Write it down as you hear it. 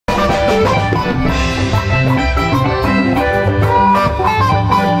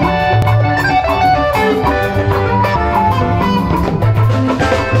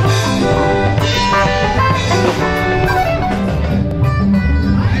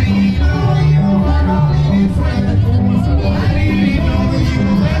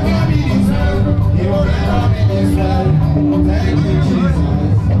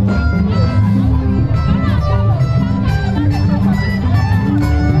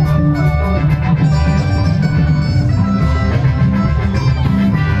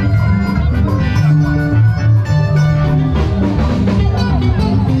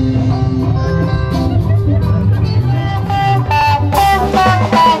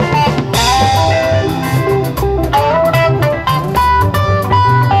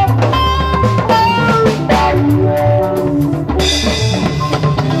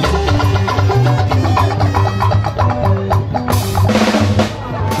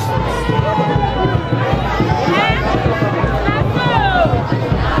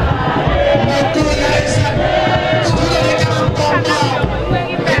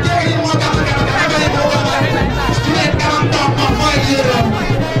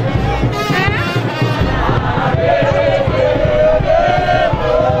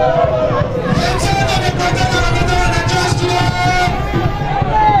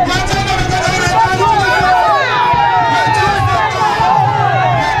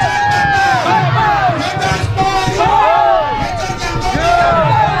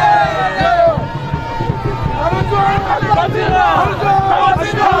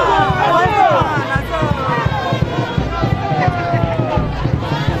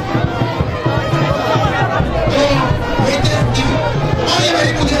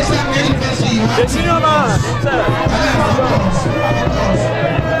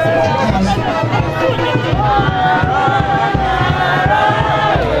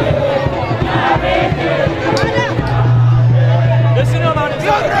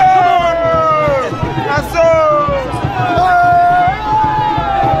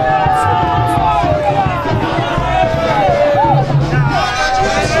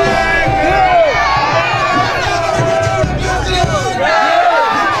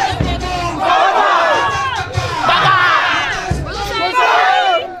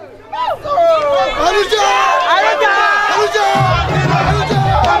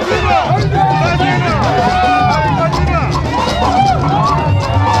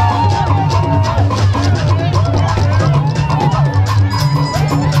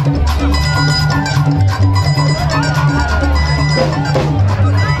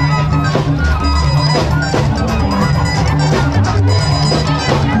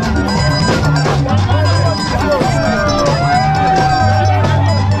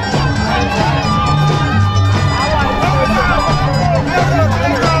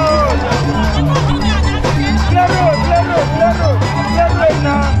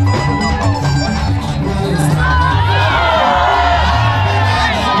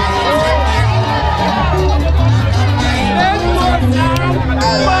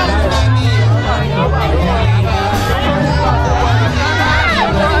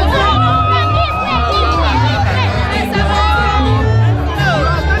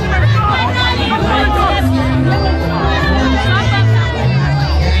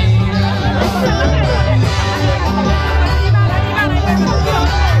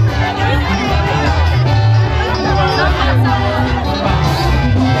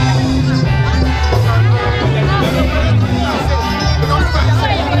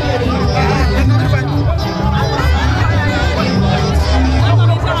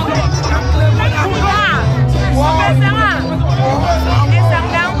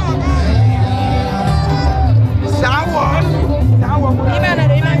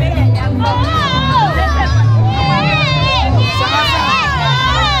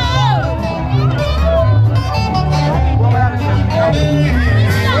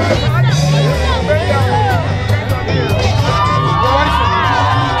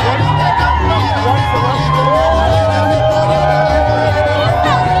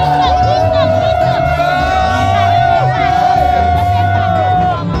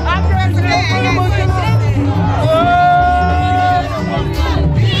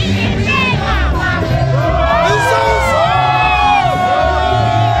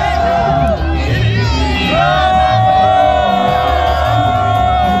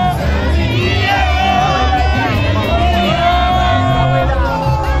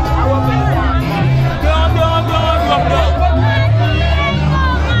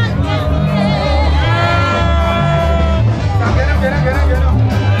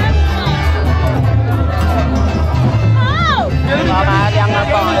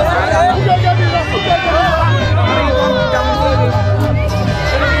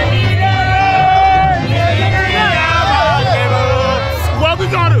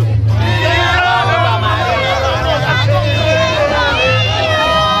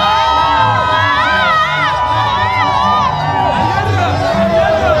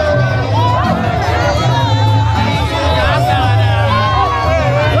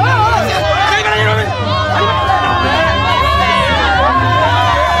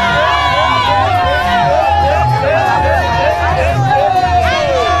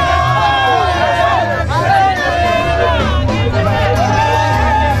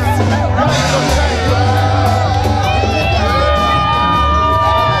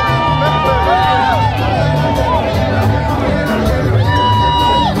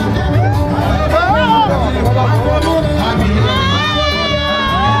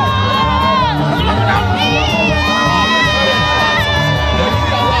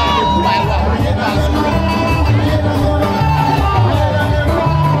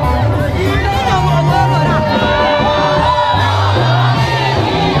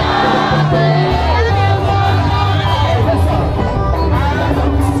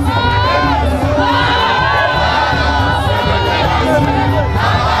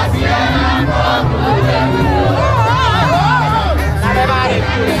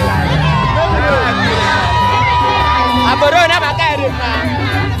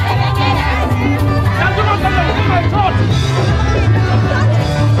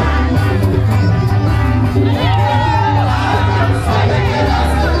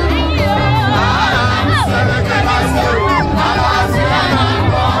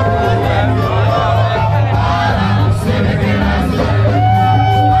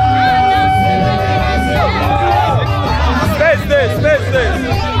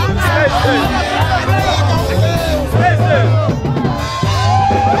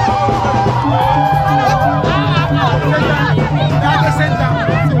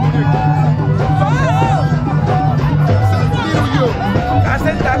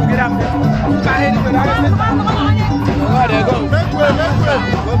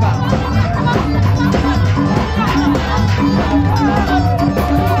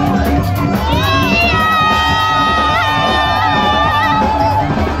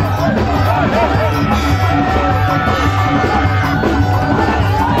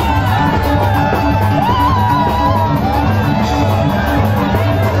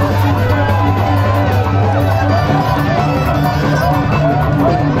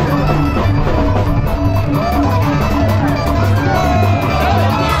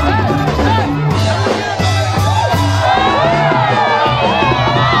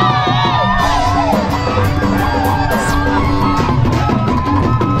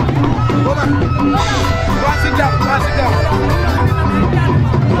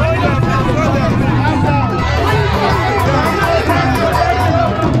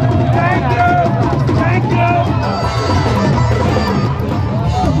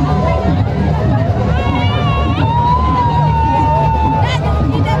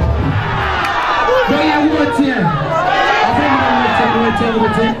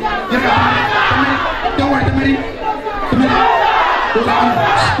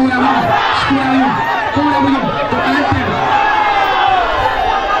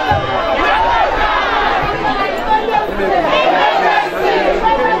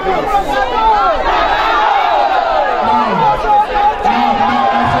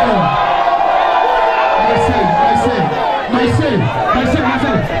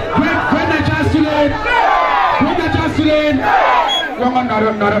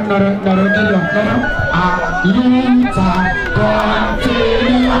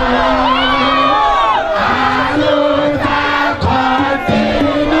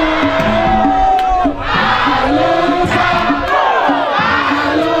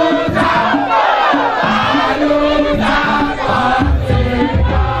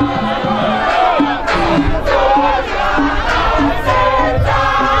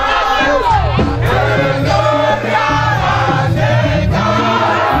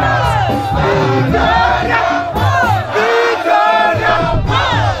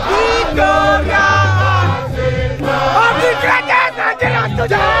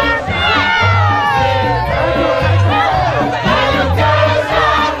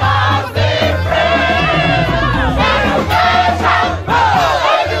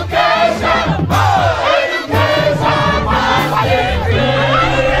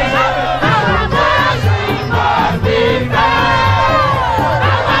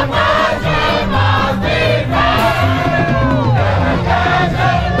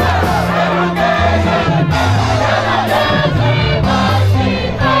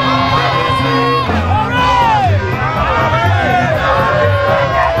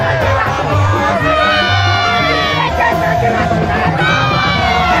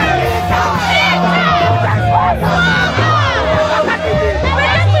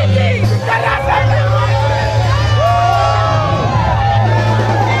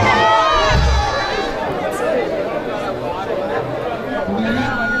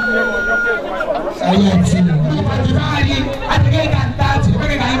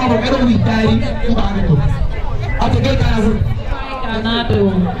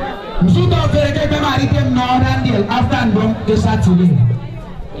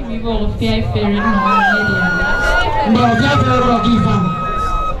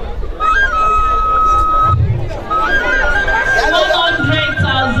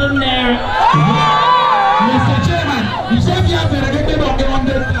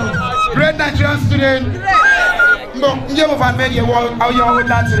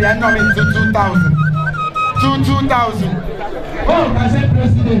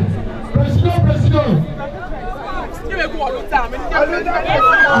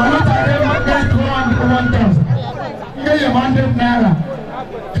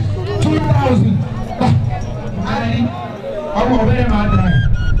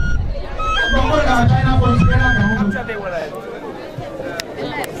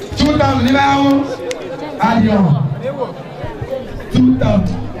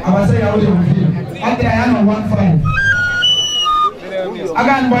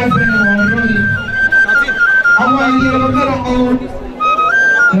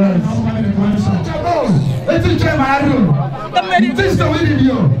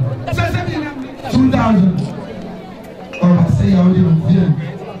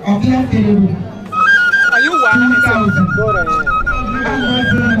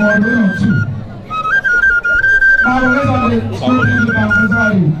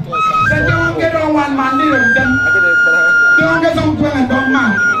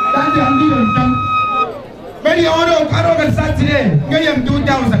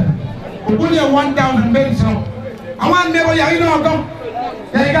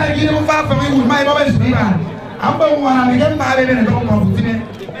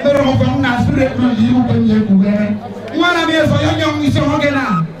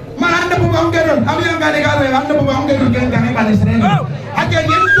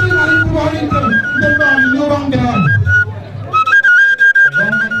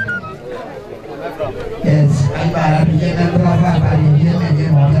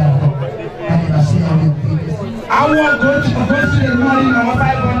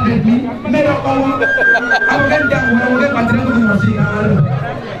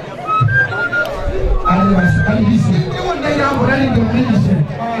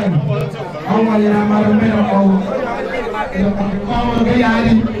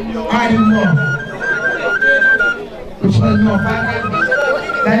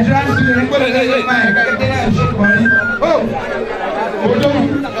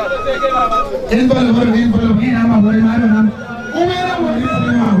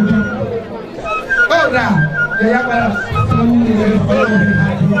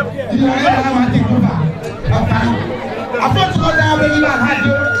thought you were down when you had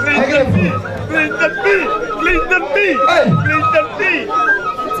you. Clinton B. Clinton B. Clinton B.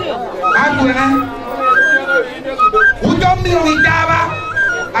 I'm going to. Who don't mean with Dava?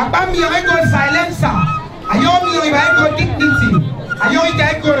 About me, I go silencer. I owe me, I go dignity. I owe you, I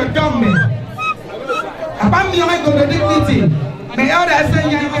go to dumb me. About me, I go to dignity. May others say,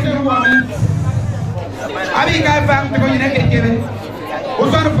 I was a woman. I mean, I found because you never gave it.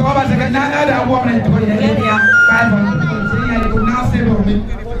 Who's going to follow us again? Another woman to go in India. 500. I could now say to me.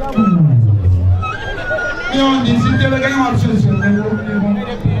 You know, this is the way I'm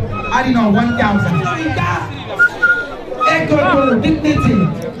I didn't know 1,000. Echo dignity.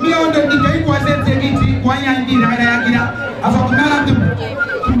 Me on the day was a dignity. One young did I thought none of them.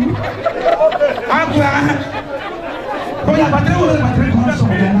 I'm glad. But there was a drink on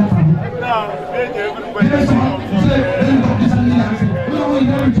some.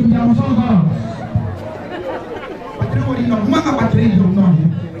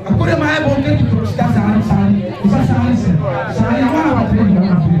 I put my able to start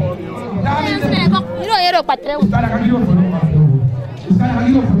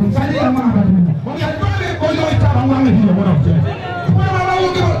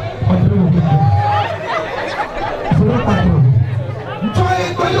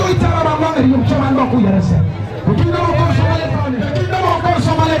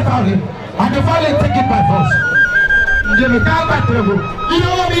and the father take it by force. You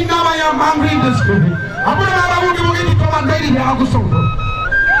know what I am hungry this school. I'm going to come and ready here. I'll go so.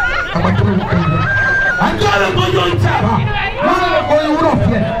 I'm going to go to Tara. One of the boys off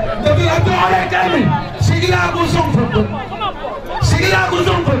here. The other academy. Sigila goes on for them. Sigila goes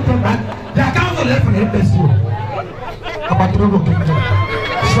on for them. The account of left for the best. I'm going to go to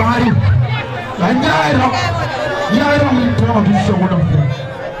sorry. And I don't need to talk to someone of them.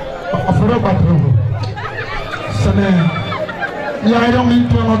 I forgot about them. Yeah, I don't mean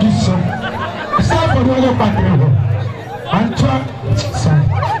to audition. Stop for the battle. And stop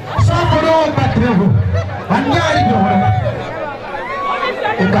for the battle. And I don't.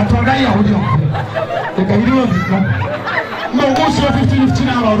 If I told you, if I do it, no, most of 15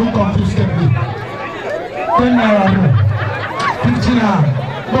 hours don't confuse me. 10 hours, 15 hours.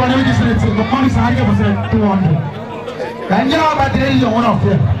 No, I just said the money is 200. And now, but there is one of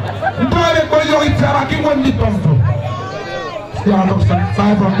them. You don't it's a give one me come to. Yeah, look,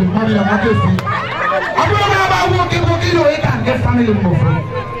 500 money I'm not getting. I don't know about walking, it and get family over.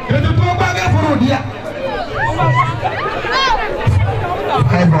 You do go back for Rodia.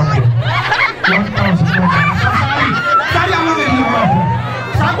 500. 1,000. Sorry, I'm not getting you.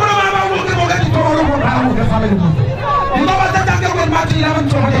 Sakura walking over to the family. You know what that girl with Martin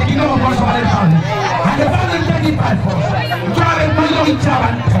 11 to you know what's all about. And the family 25 for. Drive money each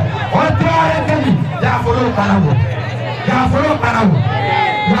other. Or drive me. Yeah, for no power. Yeah, for no power.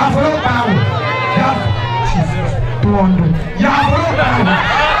 Yeah, for no power. Yeah, 200. Yeah, for no power.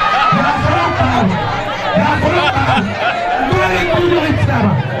 Yeah, for no power. Yeah, for no power. Drive money each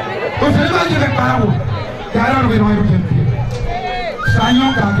other. Because you never give a power. Yeah, I don't know what you can. Sanyo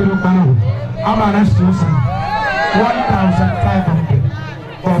can't give a power. I'm an astronaut. 1,500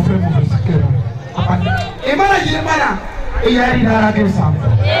 for free of security. Imagine, man, you are in a good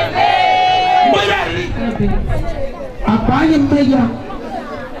sample. A buying mayor,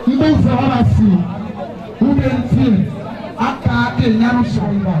 you don't follow free. Who didn't feel? I can't get never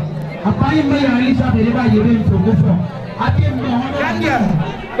showing up. A buying mayor, Elizabeth, you didn't go for. I didn't know.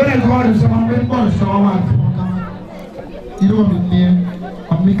 But I got it, someone will go so you don't mean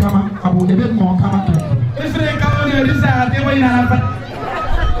me come up with a bit more come to. This is a company this are the way I have.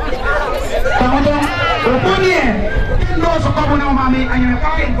 You know so come on mommy and you're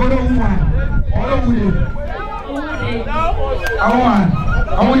talking for the woman. All of you. I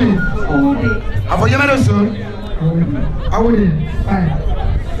want it. I for you man so. I want it. Fine.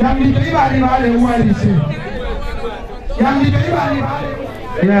 Young people are the one is here. Young people are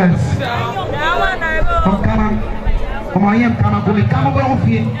yes. Come on. Come on, come on,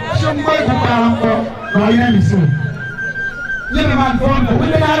 here. Show me where you so. You man,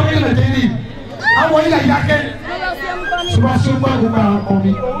 we are really daily. I want you jacket. So I saw my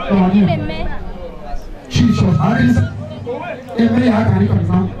Jesus, I is a very hard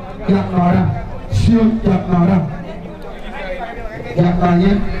confirm. Yaknara, sure, Yaknara.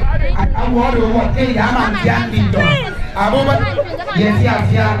 I want to walk a yaman candy dog. Yes.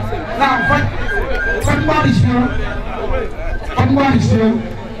 Now, somebody sure. One is still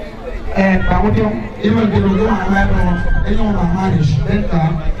and Pawodium, even the Lulu, anyone manage, then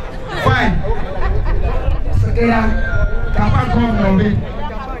fine. Sakaya, Kapan,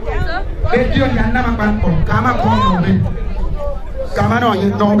 Edio yana mapanko, kama kono. Kama no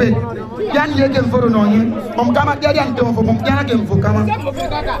yin no be. Yan ye kem foro no yin. Mom kama dia dia ndo fo mom dia kem fo kama.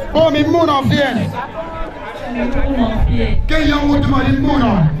 Bo mi mu no fie. Ke yo mu tu ma di mu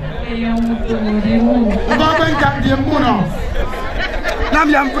no. Ba ben ka di mu no. Nam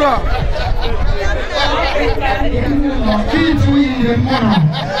yam pro. Ki tu yi di mu no.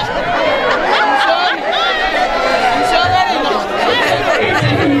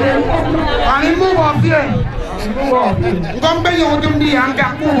 Ani mu bo fie. Gombe yo dum di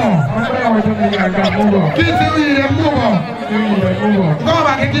anga mugo. Kiti ire mugo.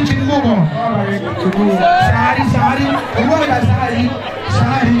 Goba ke kiti mugo. Sari. Goba da sari.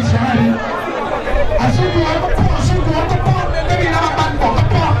 Asuku. Baby na mapanko.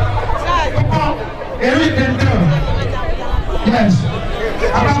 Eri dentro. Yes.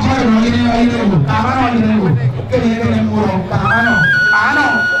 Apa kau orang ini? Kene muro. Ano.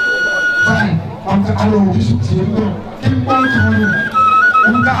 Fine. Alo disutindo kimponto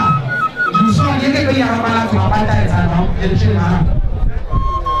unga juso yeke ke ya mala ko apata etano elchina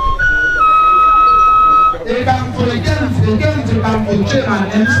e kan furegen te kan fuchema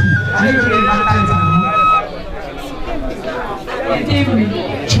MC ane ke apata etano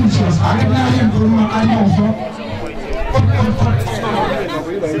Jesus ane na yin buruma ane ofo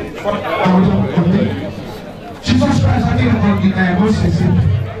Jesus Christ ane ko di na Moses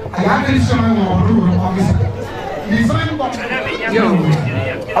I actually saw him on the road officer.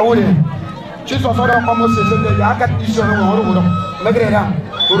 I wouldn't. She's for almost says that I got this on the road. Magrera,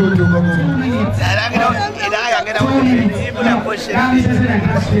 who do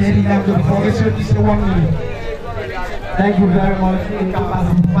Thank you very much.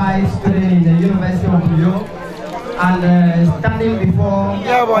 Incapacitated student in the University of New York. And standing before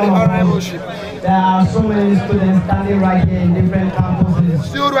there are so many students standing right here in different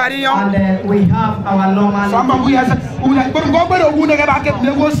campuses. And we have our normal.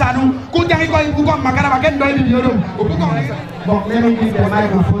 But let me give the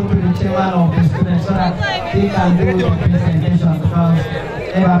microphone to the chairman of the students so that he can do the presentation because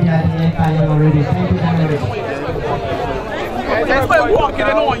everybody at the end already. Thank you very much. That's why we're walking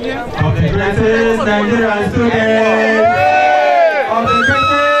on you. Of the greatest Nigerian students. Of the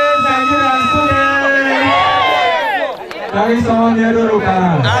greatest Nigerian students. There is someone here to look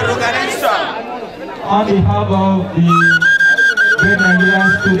at. On behalf of the great Nigerian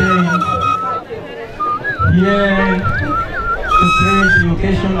students here to praise the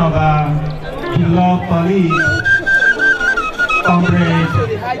occasion of our beloved colleague, comrade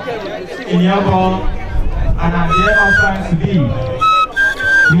Iniobong, and our dear husband to be.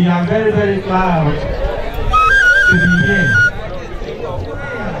 We are very, very proud to be here.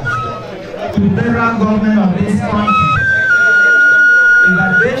 To the federal government of this country, is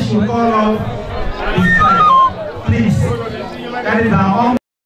that they should call off the strike. Please, that is our own.